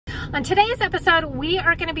On today's episode, we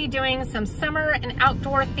are going to be doing some summer and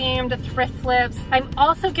outdoor themed thrift flips. I'm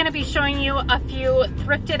also going to be showing you a few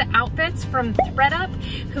thrifted outfits from ThredUp,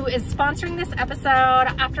 who is sponsoring this episode.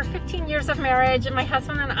 After 15 years of marriage, my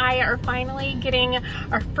husband and I are finally getting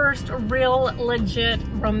our first real legit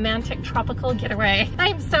romantic tropical getaway.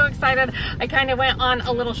 I'm so excited. I kind of went on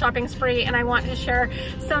a little shopping spree and I want to share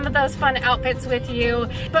some of those fun outfits with you.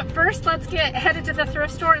 But first, let's get headed to the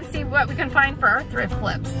thrift store and see what we can find for our thrift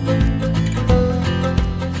flips.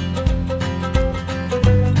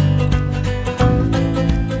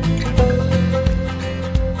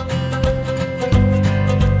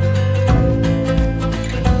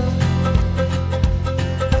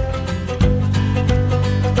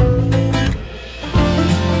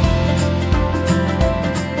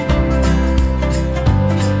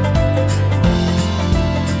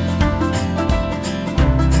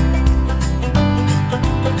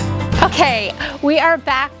 Okay, we are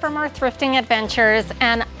back from our thrifting adventures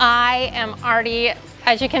and I am already,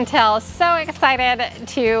 as you can tell, so excited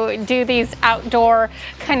to do these outdoor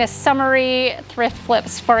kind of summery thrift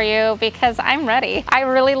flips for you because I'm ready. I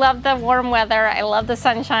really love the warm weather, I love the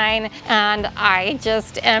sunshine, and I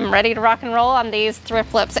just am ready to rock and roll on these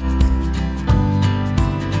thrift flips.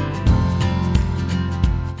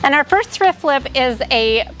 And our first thrift flip is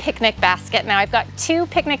a picnic basket. Now I've got two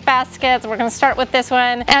picnic baskets. We're gonna start with this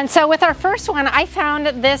one. And so with our first one, I found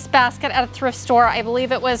this basket at a thrift store. I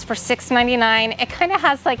believe it was for $6.99. It kind of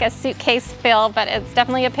has like a suitcase feel, but it's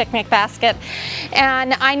definitely a picnic basket.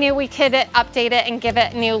 And I knew we could update it and give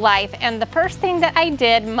it new life. And the first thing that I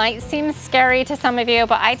did might seem scary to some of you,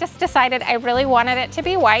 but I just decided I really wanted it to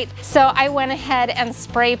be white. So I went ahead and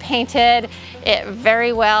spray painted it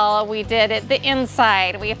very well. We did it the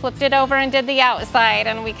inside. We flipped it over and did the outside,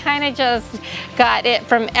 and we kind of just got it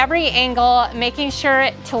from every angle, making sure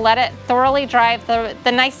to let it thoroughly dry.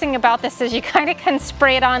 The nice thing about this is you kind of can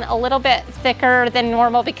spray it on a little bit thicker than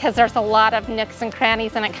normal because there's a lot of nooks and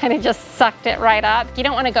crannies and it kind of just sucked it right up. You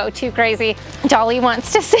don't want to go too crazy. Dolly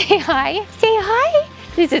wants to say hi. Say hi.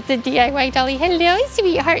 This is the DIY Dolly. Hello,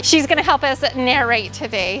 sweetheart. She's gonna help us narrate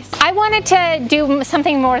today. I wanted to do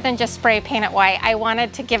something more than just spray paint it white. I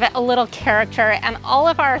wanted to give it a little character, and all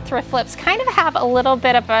of our thrift flips kind of have a little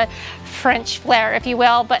bit of a French flair, if you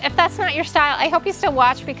will. But if that's not your style, I hope you still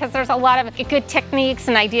watch because there's a lot of good techniques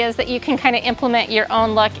and ideas that you can kind of implement your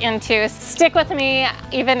own look into. Stick with me,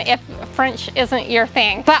 even if French isn't your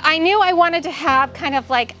thing. But I knew I wanted to have kind of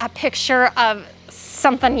like a picture of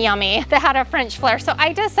something yummy that had a French flair. So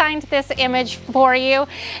I designed this image for you,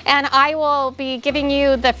 and I will be giving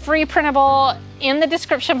you the free printable in the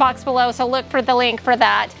description box below, so look for the link for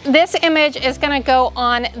that. This image is gonna go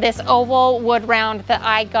on this oval wood round that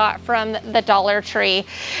I got from the Dollar Tree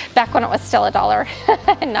back when it was still $1,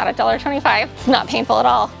 not $1.25. It's not painful at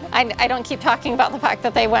all. I don't keep talking about the fact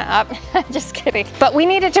that they went up, just kidding. But we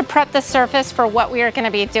needed to prep the surface for what we are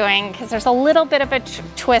gonna be doing because there's a little bit of a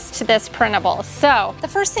twist to this printable. So the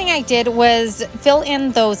first thing I did was fill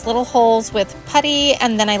in those little holes with putty,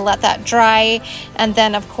 and then I let that dry. And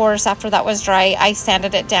then of course, after that was dry, I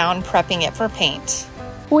sanded it down, prepping it for paint.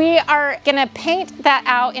 We are gonna paint that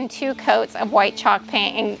out in 2 coats of white chalk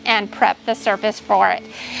paint and prep the surface for it.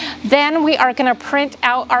 Then we are gonna print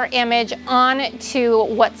out our image onto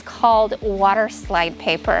what's called water slide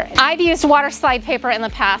paper. I've used water slide paper in the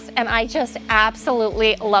past and I just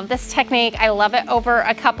absolutely love this technique. I love it over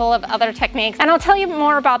a couple of other techniques. And I'll tell you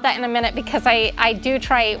more about that in a minute because I do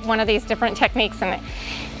try one of these different techniques and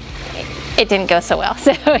it didn't go so well,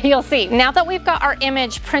 so you'll see. Now that we've got our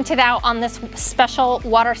image printed out on this special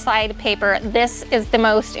water slide paper, this is the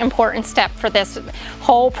most important step for this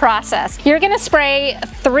whole process. You're gonna spray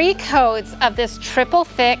 3 coats of this triple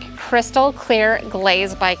thick crystal clear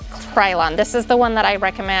glaze by Krylon. This is the one that I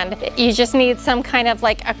recommend. You just need some kind of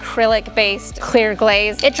like acrylic based clear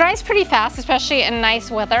glaze. It dries pretty fast, especially in nice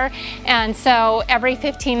weather, and so every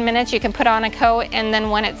 15 minutes you can put on a coat, and then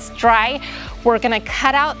when it's dry, we're gonna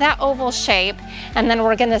cut out that oval shape and then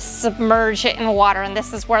we're gonna submerge it in water, and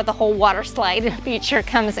this is where the whole water slide feature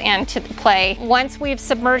comes into play. Once we've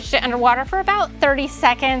submerged it underwater for about 30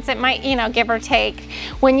 seconds, it might, you know, give or take,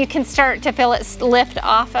 when you can start to feel it lift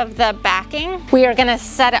off of the backing, we are gonna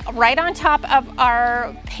set it right on top of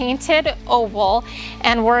our painted oval,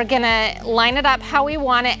 and we're gonna line it up how we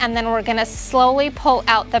want it, and then we're gonna slowly pull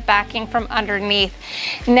out the backing from underneath.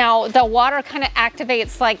 Now the water kind of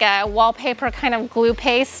activates like a wallpaper kind of glue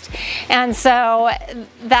paste, and so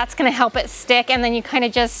that's going to help it stick, and then you kind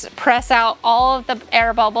of just press out all of the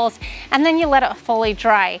air bubbles and then you let it fully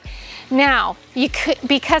dry. Now, you could,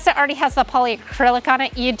 because it already has the polyacrylic on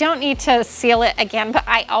it, you don't need to seal it again, but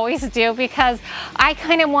I always do because I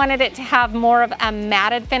kind of wanted it to have more of a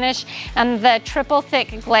matted finish, and the triple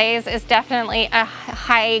thick glaze is definitely a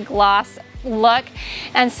high gloss look.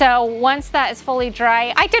 And so once that is fully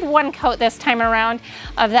dry, I did one coat this time around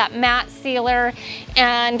of that matte sealer,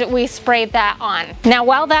 and we sprayed that on. Now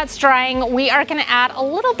while that's drying, we are going to add a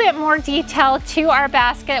little bit more detail to our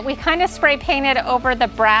basket. We kind of spray painted over the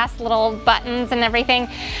brass little buttons and everything,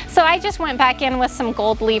 so I just went back in with some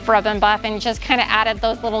gold leaf rub and buff and just kind of added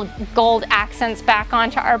those little gold accents back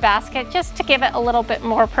onto our basket just to give it a little bit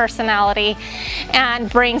more personality and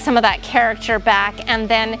bring some of that character back. And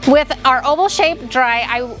then with our oval shape dry,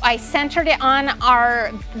 I centered it on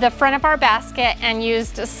the front of our basket and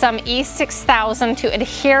used some E6000 to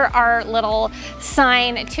adhere our little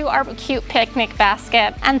sign to our cute picnic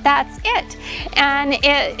basket, and that's it. And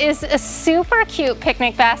it is a super cute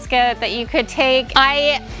picnic basket that you could take.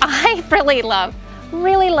 I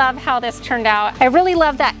really love how this turned out. I really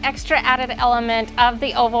love that extra added element of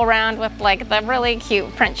the oval round with like the really cute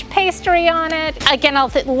French pastry on it. Again, I'll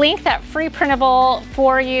link that free printable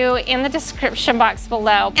for you in the description box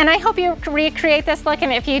below. And I hope you recreate this look,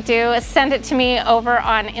 and if you do, send it to me over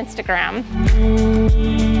on Instagram.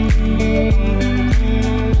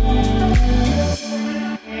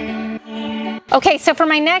 Okay, so for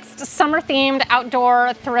my next summer themed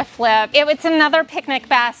outdoor thrift flip, it's another picnic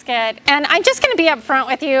basket, and I'm just gonna be upfront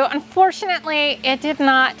with you. Unfortunately, it did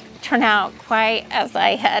not turn out quite as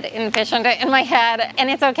I had envisioned it in my head, and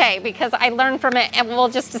it's okay because I learned from it, and we'll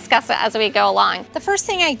just discuss it as we go along. The first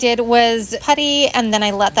thing I did was putty, and then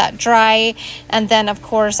I let that dry, and then of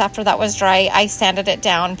course after that was dry, I sanded it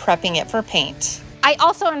down, prepping it for paint. I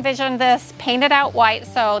also envisioned this painted out white,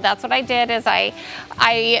 so that's what I did. Is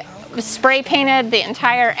I spray painted the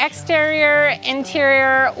entire exterior,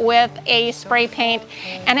 interior with a spray paint,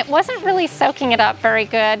 and it wasn't really soaking it up very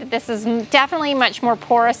good. This is definitely much more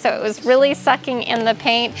porous, so it was really sucking in the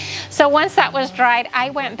paint. So once that was dried,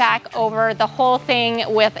 I went back over the whole thing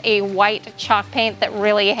with a white chalk paint that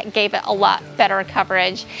really gave it a lot better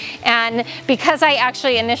coverage. And because I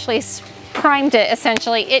actually initially primed it,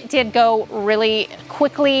 essentially, it did go really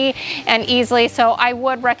quickly and easily, so I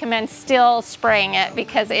would recommend still spraying it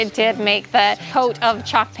because it did make the coat of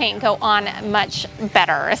chalk paint go on much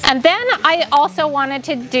better. And then I also wanted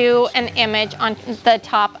to do an image on the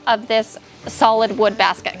top of this solid wood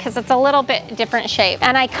basket because it's a little bit different shape,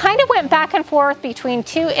 and I kind of went back and forth between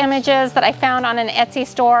two images that I found on an Etsy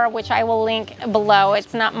store, which I will link below.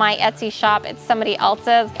 It's not my Etsy shop, it's somebody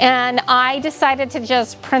else's, and I decided to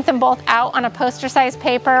just print them both out on a poster size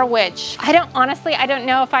paper, which I don't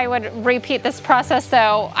know if I would repeat this process,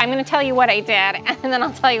 so I'm going to tell you what I did, and then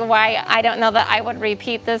I'll tell you why I don't know that I would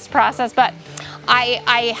repeat this process. But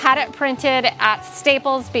I had it printed at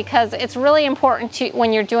Staples because it's really important to,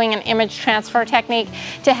 when you're doing an image transfer technique,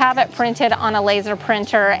 to have it printed on a laser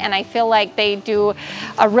printer, and I feel like they do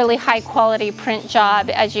a really high quality print job,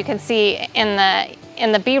 as you can see in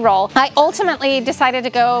the B-roll. I ultimately decided to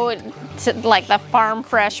go to like the Farm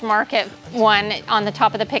Fresh Market one on the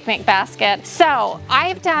top of the picnic basket. So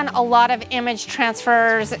I've done a lot of image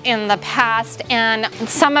transfers in the past, and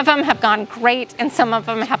some of them have gone great and some of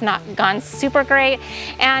them have not gone super great.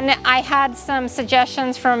 And I had some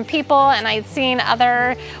suggestions from people, and I'd seen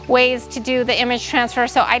other ways to do the image transfer,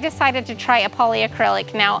 so I decided to try a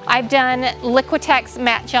polyacrylic. Now, I've done Liquitex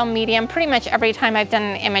matte gel medium pretty much every time I've done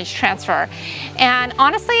an image transfer, and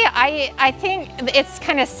honestly I think it's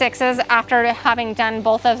kind of sixes after having done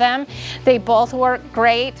both of them. They both work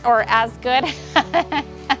great, or as good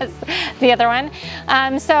as the other one.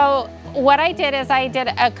 So what I did is I did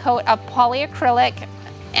a coat of polyacrylic,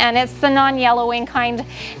 and it's the non-yellowing kind,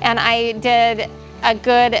 and I did a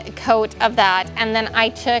good coat of that, and then I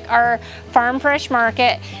took our Farm Fresh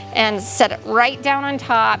Market and set it right down on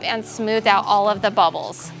top and smoothed out all of the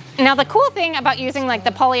bubbles. Now the cool thing about using like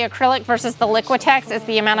the polyacrylic versus the Liquitex is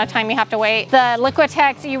the amount of time you have to wait. The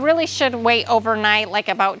Liquitex, you really should wait overnight, like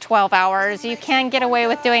about 12 hours. You can get away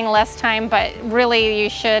with doing less time, but really you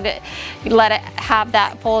should let it have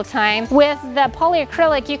that full time. With the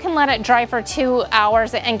polyacrylic, you can let it dry for 2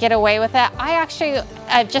 hours and get away with it. I actually,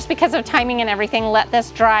 just because of timing and everything, let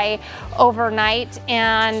this dry overnight,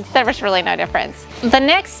 and there was really no difference. The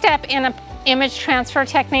next step in a image transfer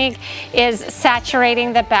technique is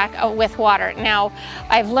saturating the back with water. Now,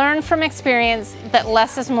 I've learned from experience that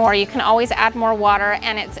less is more. You can always add more water,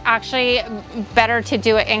 and it's actually better to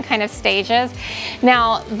do it in kind of stages.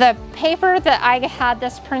 Now, the paper that I had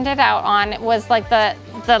this printed out on was like the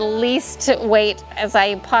the least weight as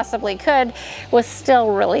I possibly could was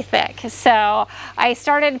still really thick. So I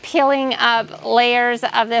started peeling up layers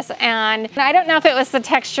of this, and I don't know if it was the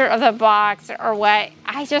texture of the box or what.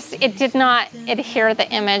 It did not adhere the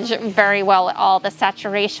image very well at all. The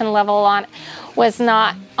saturation level on was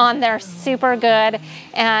not on there super good,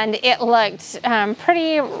 and it looked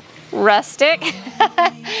pretty rustic.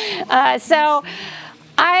 So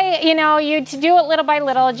you do it little by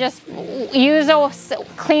little. Just use a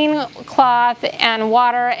clean cloth and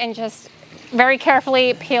water and just very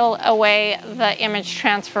carefully peel away the image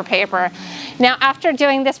transfer paper. Now, after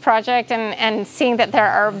doing this project and seeing that there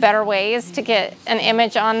are better ways to get an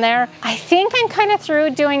image on there, I think I'm kind of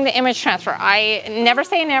through doing the image transfer. I never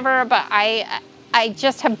say never, but I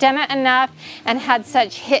just have done it enough and had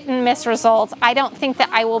such hit and miss results. I don't think that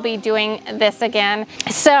I will be doing this again.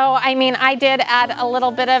 So, I mean, I did add a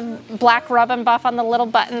little bit of black rub and buff on the little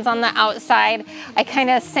buttons on the outside. I kind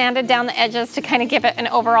of sanded down the edges to kind of give it an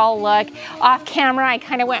overall look. Off camera, I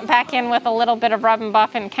kind of went back in with a little bit of rub and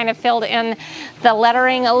buff and kind of filled in the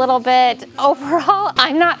lettering a little bit. Overall,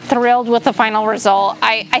 I'm not thrilled with the final result.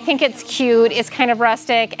 I think it's cute, it's kind of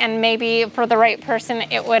rustic, and maybe for the right person,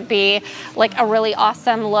 it would be like a really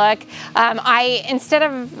awesome look. Instead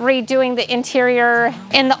of redoing the interior,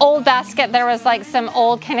 in the old basket there was like some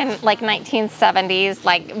old kind of like 1970s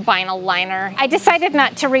like vinyl liner. I decided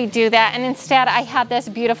not to redo that, and instead I had this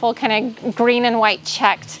beautiful kind of green and white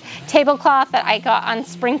checked tablecloth that I got on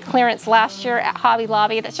spring clearance last year at Hobby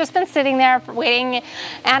Lobby that's just been sitting there waiting,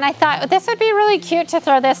 and I thought this would be really cute to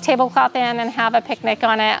throw this tablecloth in and have a picnic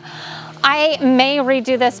on it. I may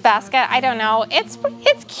redo this basket. I don't know. It's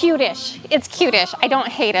cute-ish. It's cute-ish. I don't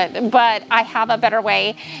hate it, but I have a better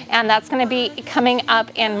way, and that's going to be coming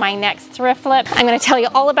up in my next thrift flip. I'm going to tell you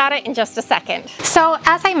all about it in just a second. So,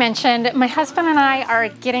 as I mentioned, my husband and I are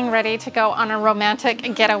getting ready to go on a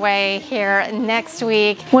romantic getaway here next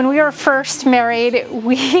week. When we were first married,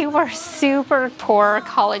 we were super poor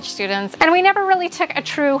college students, and we never really took a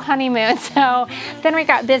true honeymoon. So then we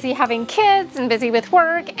got busy having kids and busy with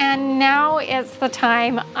work, and now is the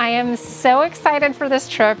time. I am so excited for this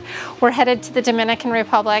trip. We're headed to the Dominican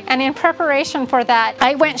Republic, and in preparation for that,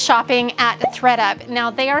 I went shopping at ThredUp.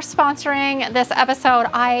 Now, they are sponsoring this episode.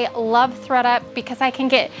 I love ThredUp because I can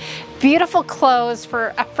get beautiful clothes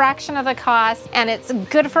for a fraction of the cost, and it's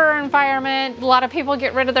good for our environment. A lot of people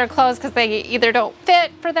get rid of their clothes because they either don't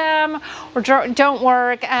fit for them or don't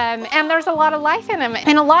work, and there's a lot of life in them.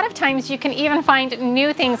 And a lot of times you can even find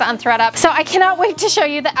new things on ThredUp. So I cannot wait to show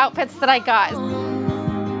you the outfits that I got.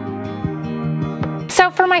 So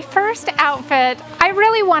for my first outfit, I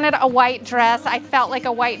really wanted a white dress. I felt like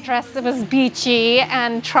a white dress that was beachy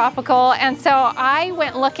and tropical, and so I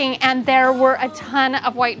went looking, and there were a ton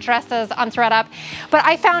of white dresses on ThredUp, but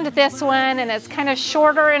I found this one, and it's kind of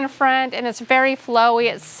shorter in front, and it's very flowy,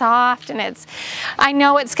 it's soft, and I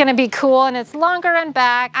know it's gonna be cool, and it's longer in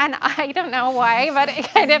back, and I don't know why, but it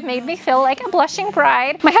kind of made me feel like a blushing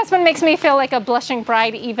bride. My husband makes me feel like a blushing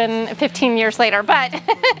bride even 15 years later, but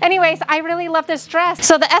anyways, I really love this dress.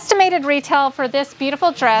 So the estimated retail for this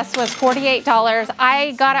beautiful dress was $48.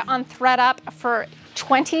 I got it on ThredUp for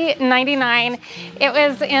 $20.99. It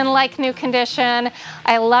was in like new condition.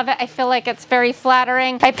 I love it. I feel like it's very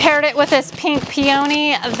flattering. I paired it with this pink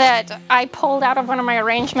peony that I pulled out of one of my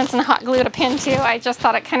arrangements and hot glued a pin to. I just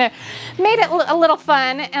thought it kind of made it a little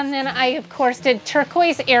fun. And then I, of course, did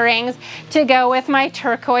turquoise earrings to go with my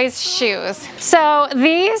turquoise shoes. So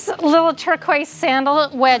these little turquoise sandal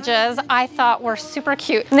wedges I thought were super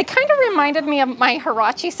cute. And they kind of reminded me of my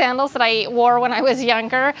Huarache sandals that I wore when I was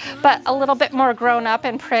younger, but a little bit more grown up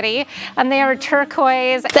and pretty, and they are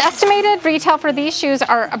turquoise. The estimated retail for these shoes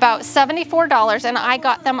are about $74, and I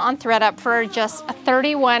got them on ThredUp for just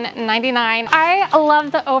 $31.99. I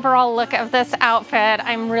love the overall look of this outfit.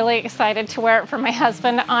 I'm really excited to wear it for my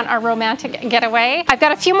husband on our romantic getaway. I've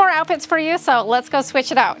got a few more outfits for you, so let's go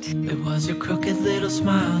switch it out. It was your crooked little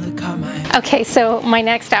smile that caught my eye. Okay, so my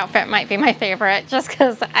next outfit might be my favorite, just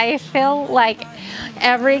because I feel like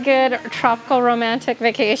every good tropical romantic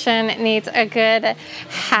vacation needs a good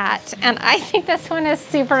hat, and I think this one is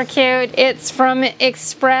super cute. It's from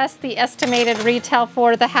Express. The estimated retail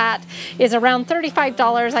for the hat is around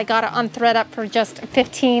 $35. I got it on ThredUp for just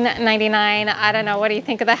 $15.99. I don't know, what do you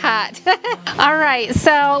think of the hat? All right,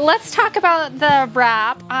 so let's talk about the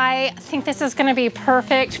wrap. I think this is going to be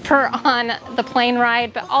perfect for on the plane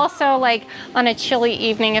ride, but also like on a chilly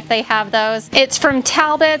evening if they have those. It's from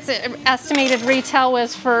Talbot's. Estimated retail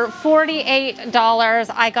was for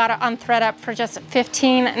 $48. I got it on ThredUp for just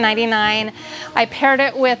 $15.99. I paired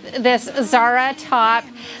it with this Zara top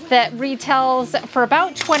that retails for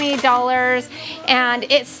about $20, and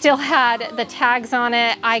it still had the tags on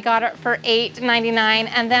it. I got it for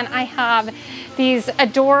 $8.99. And then I have these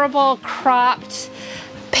adorable cropped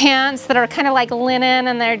pants that are kind of like linen,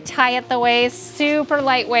 and they're tie at the waist, super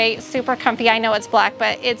lightweight, super comfy. I know it's black,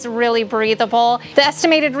 but it's really breathable. The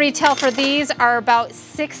estimated retail for these are about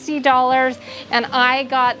 $60, and I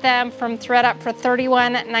got them from ThredUp for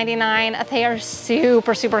 $31.99. They are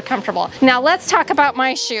super, super comfortable. Now let's talk about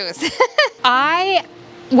my shoes. I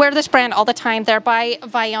wear this brand all the time. They're by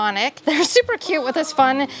Vionic. They're super cute with this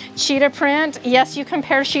fun cheetah print. Yes, you can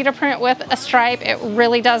pair cheetah print with a stripe. It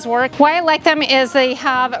really does work. Why I like them is they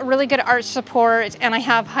have really good arch support, and I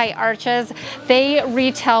have high arches. They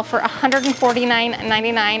retail for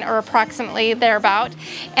 $149.99 or approximately thereabout,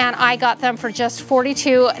 and I got them for just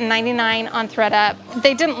 $42.99 on ThredUp.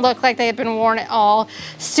 They didn't look like they had been worn at all.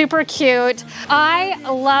 Super cute. I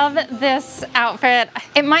love this outfit.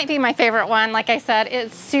 It might be my favorite one. Like I said,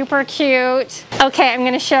 it's super cute. Okay, I'm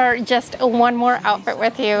gonna share just one more outfit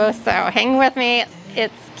with you, so hang with me.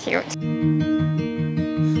 It's cute.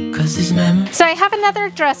 So I have another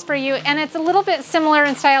dress for you, and it's a little bit similar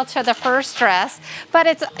in style to the first dress, but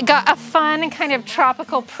it's got a fun kind of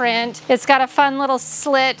tropical print. It's got a fun little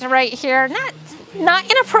slit right here. Not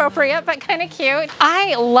inappropriate, but kind of cute.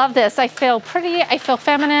 I love this. I feel pretty, I feel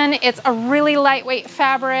feminine. It's a really lightweight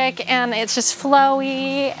fabric, and it's just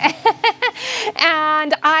flowy.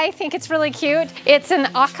 And I think it's really cute. It's an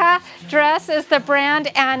Aka dress is the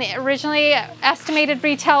brand, and originally estimated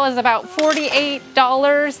retail is about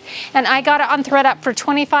 $48, and I got it on ThredUp for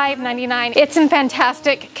 $25.99. It's in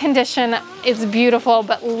fantastic condition. It's beautiful,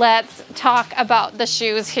 but let's talk about the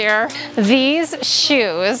shoes here. These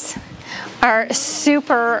shoes are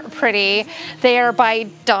super pretty. They are by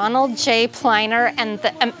Donald J. Pliner, and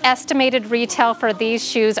the estimated retail for these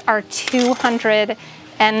shoes are $297.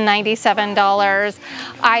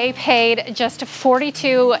 I paid just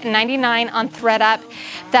 $42.99 on ThredUp.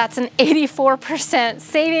 That's an 84%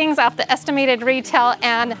 savings off the estimated retail,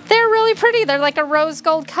 and they're really pretty. They're like a rose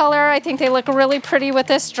gold color. I think they look really pretty with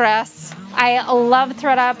this dress. I love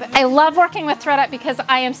ThredUp. I love working with ThredUp because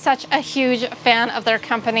I am such a huge fan of their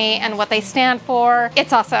company and what they stand for.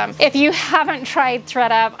 It's awesome. If you haven't tried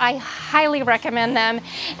ThredUp, I highly recommend them.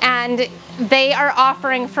 And they are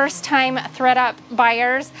offering first-time ThredUp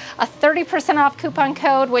buyers a 30% off coupon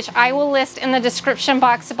code, which I will list in the description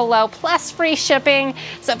box below, plus free shipping.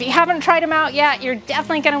 So if you haven't tried them out yet, you're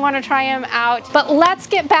definitely going to want to try them out. But let's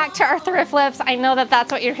get back to our thrift flips. I know that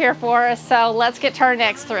that's what you're here for, so let's get to our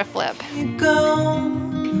next thrift flip.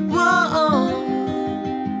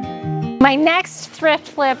 My next thrift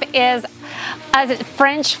flip is a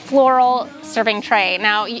French floral serving tray.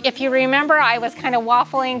 Now, if you remember, I was kind of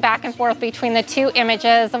waffling back and forth between the two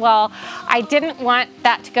images. Well, I didn't want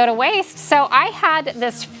that to go to waste, so I had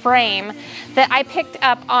this frame that I picked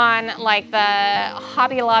up on like the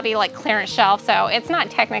Hobby Lobby like clearance shelf. So it's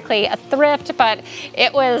not technically a thrift, but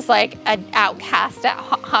it was like an outcast at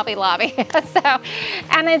Hobby Lobby.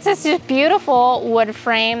 And it's just beautiful wood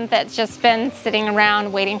frame that's just been sitting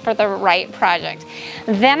around waiting for the right project.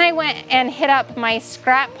 Then I went and hit up my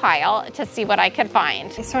scrap pile to see what I could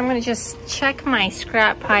find. So I'm gonna just check my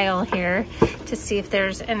scrap pile here to see if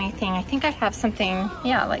there's anything. I think I have something,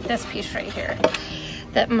 yeah, like this piece right here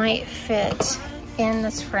that might fit in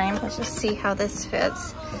this frame. Let's just see how this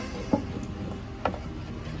fits.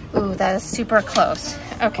 Ooh, that is super close.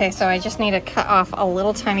 Okay, so I just need to cut off a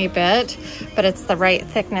little tiny bit, but it's the right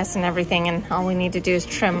thickness and everything, and all we need to do is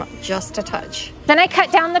trim just a touch. Then I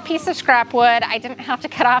cut down the piece of scrap wood. I didn't have to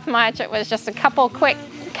cut off much. It was just a couple quick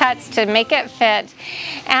cuts to make it fit.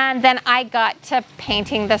 And then I got to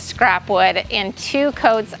painting the scrap wood in 2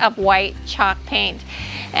 coats of white chalk paint.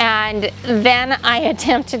 And then I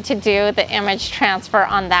attempted to do the image transfer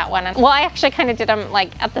on that one. Well, I actually kind of did them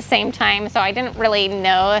like at the same time, so I didn't really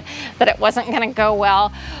know that it wasn't gonna go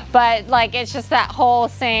well. But like, it's just that whole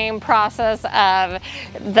same process of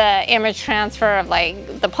the image transfer of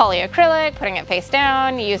like the polyacrylic, putting it face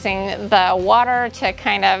down, using the water to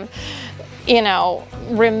kind of, you know,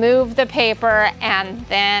 remove the paper, and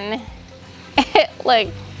then it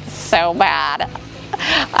looked so bad.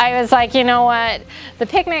 I was like, you know what? The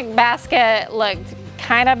picnic basket looked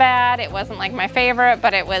kind of bad. It wasn't like my favorite,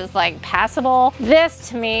 but it was like passable. This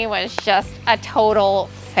to me was just a total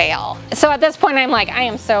fail. So at this point, I'm like, I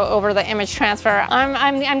am so over the image transfer.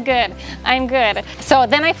 I'm good. I'm good. So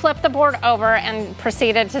then I flipped the board over and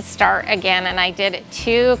proceeded to start again, and I did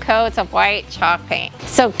 2 coats of white chalk paint.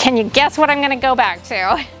 So can you guess what I'm gonna go back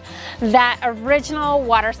to? that original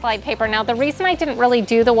water slide paper. Now the reason I didn't really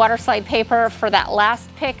do the water slide paper for that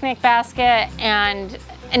last picnic basket and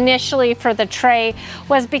initially for the tray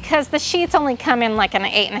was because the sheets only come in like an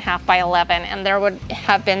 8.5 by 11 and there would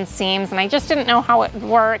have been seams and I just didn't know how it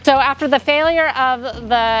worked. So after the failure of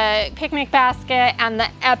the picnic basket and the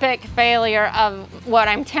epic failure of what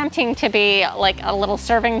I'm tempting to be like a little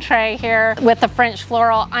serving tray here with the French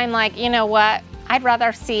floral, I'm like, you know what? I'd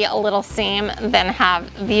rather see a little seam than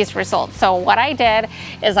have these results. So what I did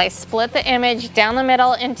is I split the image down the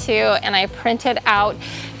middle in two and I printed out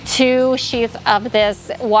 2 sheets of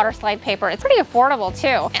this water slide paper. It's pretty affordable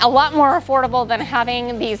too. A lot more affordable than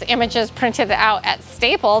having these images printed out at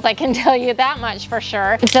Staples, I can tell you that much for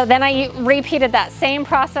sure. So then I repeated that same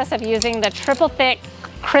process of using the triple thick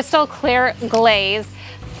crystal clear glaze,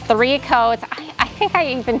 3 coats. I think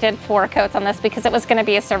I even did 4 coats on this because it was going to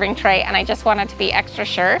be a serving tray and I just wanted to be extra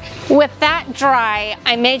sure. With that dry,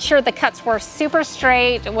 I made sure the cuts were super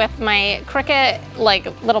straight with my Cricut like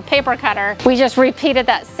little paper cutter. We just repeated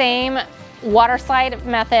that same water slide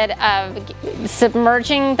method of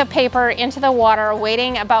submerging the paper into the water,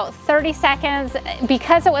 waiting about 30 seconds.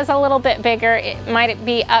 Because it was a little bit bigger, it might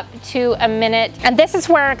be up to a minute. And this is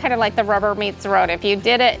where kind of like the rubber meets the road. If you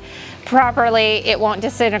did it properly, it won't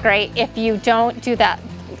disintegrate. If you don't do that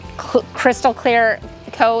crystal clear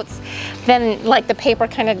coats, then like the paper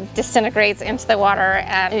kind of disintegrates into the water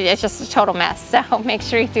and it's just a total mess. So make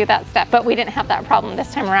sure you do that step. But we didn't have that problem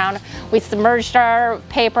this time around. We submerged our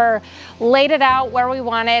paper, laid it out where we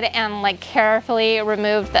wanted and like carefully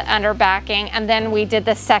removed the under backing. And then we did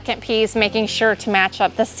the second piece, making sure to match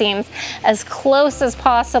up the seams as close as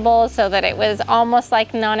possible so that it was almost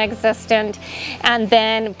like non-existent, and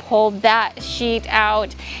then pulled that sheet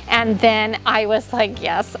out. And then I was like,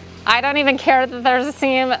 yes, I don't even care that there's a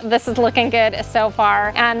seam. This is looking good so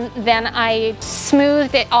far. And then I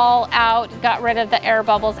smoothed it all out, got rid of the air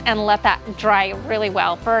bubbles and let that dry really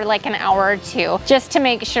well for like an hour or 2, just to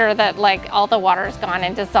make sure that like all the water is gone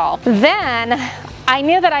and dissolved. Then I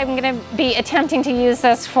knew that I'm gonna be attempting to use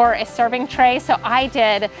this for a serving tray. So I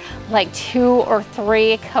did like 2 or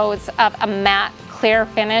 3 coats of a matte clear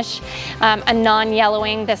finish, a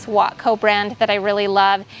non-yellowing, this Watco brand that I really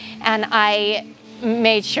love. And I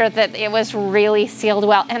made sure that it was really sealed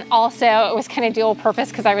well, and also it was kind of dual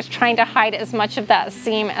purpose because I was trying to hide as much of that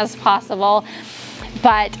seam as possible.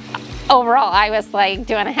 But overall, I was like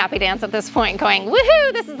doing a happy dance at this point, going,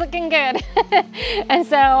 woohoo, this is looking good. And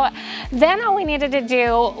so then all we needed to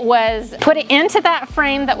do was put it into that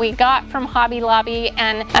frame that we got from Hobby Lobby,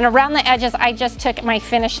 and around the edges, I just took my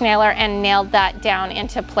finish nailer and nailed that down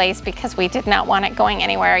into place because we did not want it going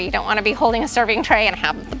anywhere. You don't want to be holding a serving tray and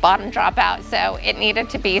have the bottom drop out, so it needed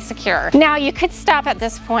to be secure. Now you could stop at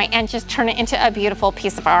this point and just turn it into a beautiful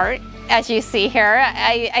piece of art. As you see here,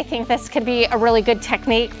 I think this could be a really good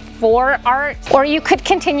technique for art, or you could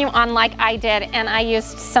continue on like I did, and I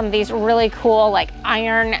used some of these really cool like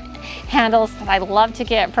iron handles that I love to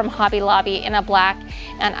get from Hobby Lobby in a black,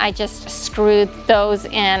 and I just screwed those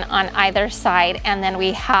in on either side, and then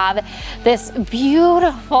we have this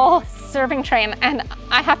beautiful serving tray. And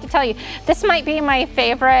I have to tell you, this might be my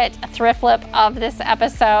favorite thrift flip of this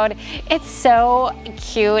episode. It's so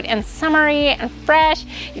cute and summery and fresh.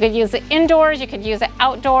 You could use it indoors, you could use it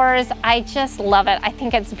outdoors. I just love it. I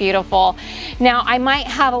think it's beautiful. Now, I might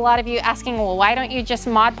have a lot of you asking, well, why don't you just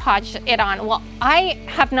Mod Podge it on? Well, I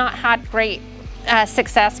have not had great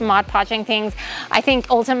success Mod Podging things. I think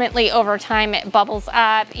ultimately over time it bubbles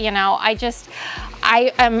up. You know, I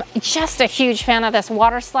am just a huge fan of this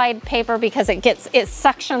water slide paper because it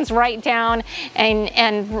suctions right down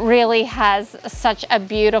and really has such a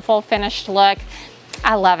beautiful finished look.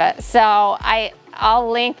 I love it. So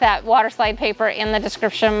I'll link that water slide paper in the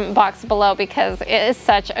description box below because it is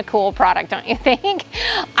such a cool product, don't you think?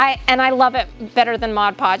 And I love it better than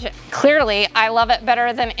Mod Podge. Clearly, I love it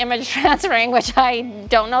better than image transferring, which I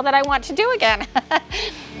don't know that I want to do again.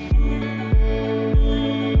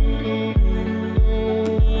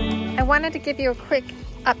 I wanted to give you a quick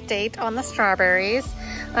update on the strawberries.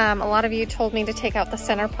 A lot of you told me to take out the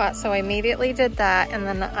center pot, so I immediately did that. And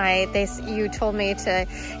then you told me to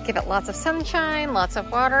give it lots of sunshine, lots of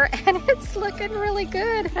water, and it's looking really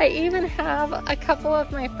good. I even have a couple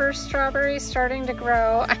of my first strawberries starting to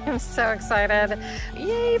grow. I am so excited.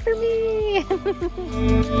 Yay for me!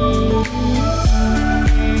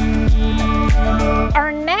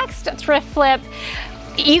 Our next thrift flip,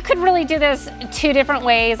 you could really do this 2 different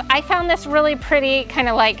ways. I found this really pretty, kind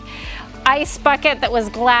of like ice bucket that was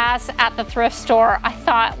glass at the thrift store. I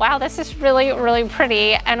thought, wow, this is really, really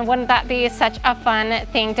pretty, and wouldn't that be such a fun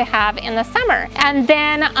thing to have in the summer? And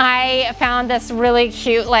then I found this really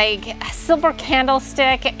cute like silver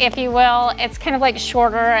candlestick, if you will. It's kind of like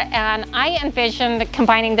shorter, and I envisioned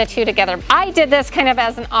combining the two together. I did this kind of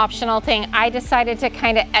as an optional thing. I decided to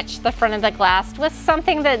kind of etch the front of the glass with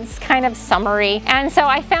something that's kind of summery, and so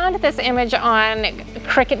I found this image on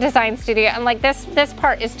Cricut Design Studio, and like this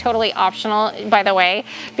part is totally optional, by the way,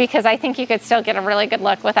 because I think you could still get a really good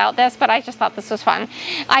look without this, but I just thought this was fun.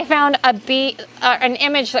 I found a bee, an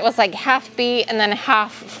image that was like half bee and then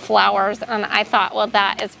half flowers, and I thought, well,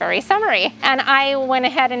 that is very summery. And I went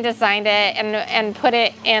ahead and designed it and put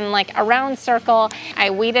it in like a round circle. I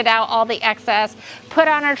weeded out all the excess, put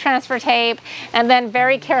on our transfer tape, and then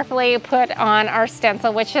very carefully put on our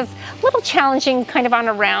stencil, which is a little challenging kind of on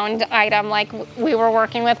a round item like we were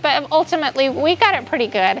working with, but ultimately we got it pretty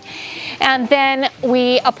good. And then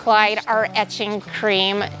we applied our etching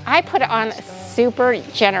cream. I put it on super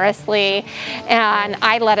generously, and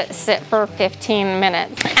I let it sit for 15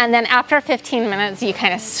 minutes. And then after 15 minutes, you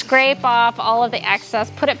kind of scrape off all of the excess,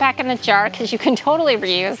 put it back in the jar, because you can totally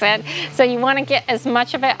reuse it. So you want to get as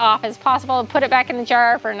much of it off as possible, put it back in the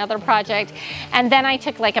jar for another project. And then I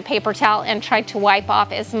took like a paper towel and tried to wipe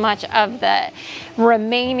off as much of the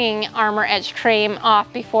remaining Armor Edge cream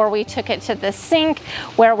off before we took it to the sink,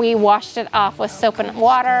 where we washed it off with soap and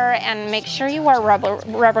water. And make sure you wear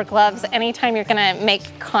rubber gloves anytime you're going to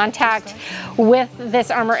make contact with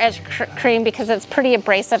this Armor Edge cream, because it's pretty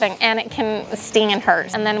abrasive and it can sting and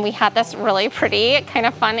hurt. And then we had this really pretty kind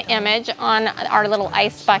of fun image on our little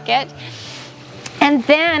ice bucket. And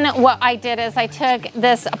then what I did is I took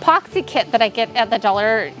this epoxy kit that I get at the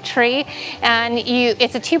Dollar Tree, and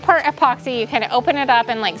it's a two-part epoxy. You kind of open it up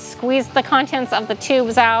and like squeeze the contents of the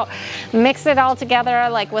tubes out, mix it all together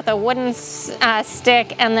like with a wooden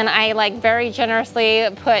stick, and then I like very generously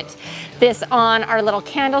put this on our little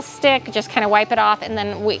candlestick, just kind of wipe it off, and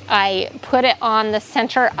then I put it on the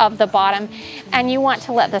center of the bottom, and you want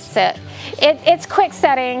to let this sit. It's quick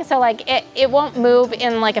setting, so like it won't move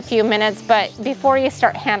in like a few minutes, but before you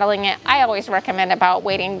start handling it, I always recommend about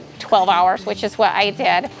waiting 12 hours, which is what I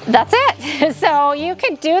did. That's it. So you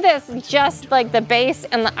could do this just like the base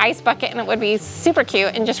and the ice bucket, and it would be super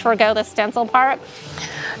cute, and just forgo the stencil part.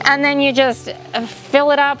 And then you just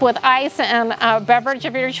fill it up with ice and a beverage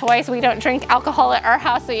of your choice. We don't drink alcohol at our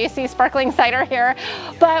house, so you see sparkling cider here,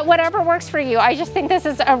 but whatever works for you. I just think this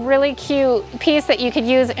is a really cute piece that you could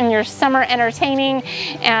use in your summer entertaining,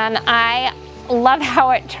 and I love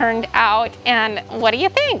how it turned out. And what do you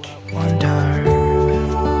think?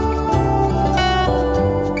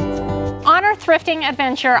 On our thrifting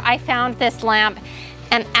adventure, I found this lamp,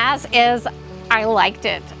 and as is, I liked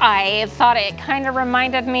it. I thought it kind of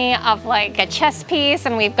reminded me of like a chess piece,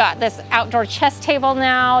 and we've got this outdoor chess table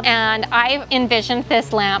now, and I envisioned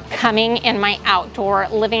this lamp coming in my outdoor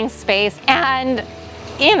living space, and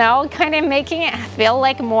you know, kind of making it feel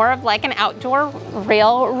like more of like an outdoor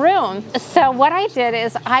real room. So what I did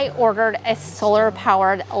is I ordered a solar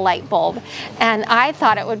powered light bulb, and I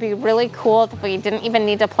thought it would be really cool if we didn't even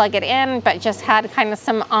need to plug it in, but just had kind of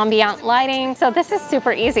some ambient lighting. So this is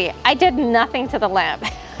super easy. I did nothing to the lamp.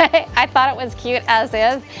 I thought it was cute as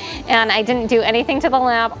is, and I didn't do anything to the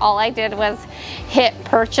lamp. All I did was hit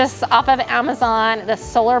purchase off of Amazon, the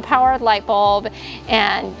solar powered light bulb,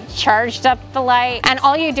 and charged up the light. And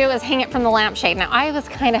all you do is hang it from the lampshade. Now I was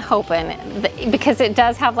kind of hoping that, because it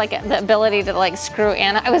does have like the ability to like screw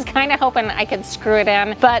in, I was kind of hoping I could screw it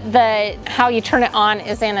in, but how you turn it on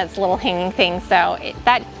is in its little hanging thing, so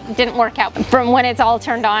that didn't work out. From when it's all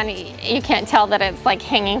turned on, you can't tell that it's like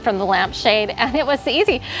hanging from the lampshade, and it was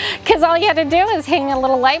easy because all you had to do is hang a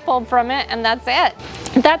little light bulb from it, and that's it.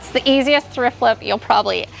 That's the easiest thrift flip you'll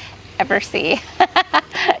probably ever see,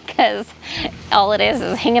 because all it is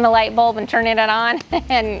hanging a light bulb and turning it on,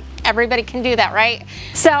 and everybody can do that, right?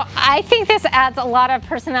 So I think this adds a lot of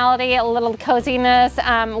personality, a little coziness.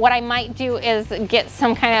 What I might do is get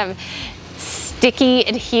some kind of sticky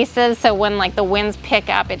adhesive, so when like the winds pick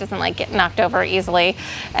up, it doesn't like get knocked over easily.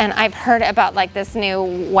 And I've heard about like this new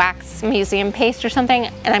wax museum paste or something,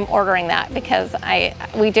 and I'm ordering that because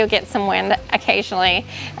we do get some wind occasionally,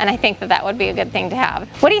 and I think that would be a good thing to have.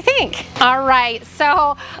 What do you think? All right,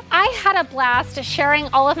 so I had a blast sharing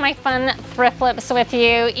all of my fun thrift flips with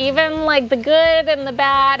you, even like the good and the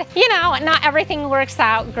bad. You know, not everything works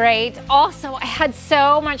out great. Also, I had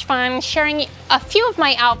so much fun sharing a few of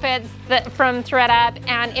my outfits from ThredUp,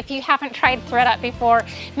 and if you haven't tried ThredUp before,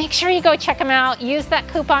 make sure you go check them out. Use that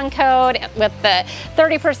coupon code with the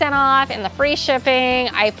 30% off and the free shipping.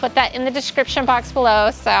 I put that in the description box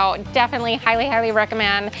below, so definitely highly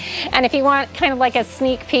recommend. And if you want kind of like a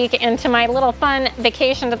sneak peek into my little fun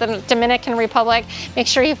vacation to the Dominican Republic, make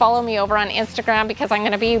sure you follow me over on Instagram, because I'm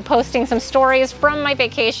going to be posting some stories from my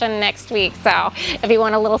vacation next week. So if you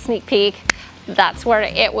want a little sneak peek, that's where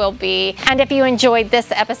it will be. And if you enjoyed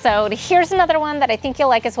this episode, here's another one that I think you'll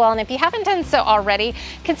like as well. And if you haven't done so already,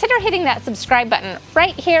 consider hitting that subscribe button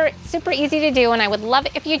right here. It's super easy to do, and I would love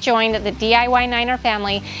it if you joined the DIY Niner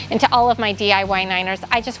family. And to all of my DIY Niners,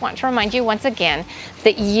 I just want to remind you once again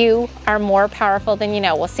that you are more powerful than you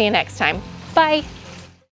know. We'll see you next time. Bye.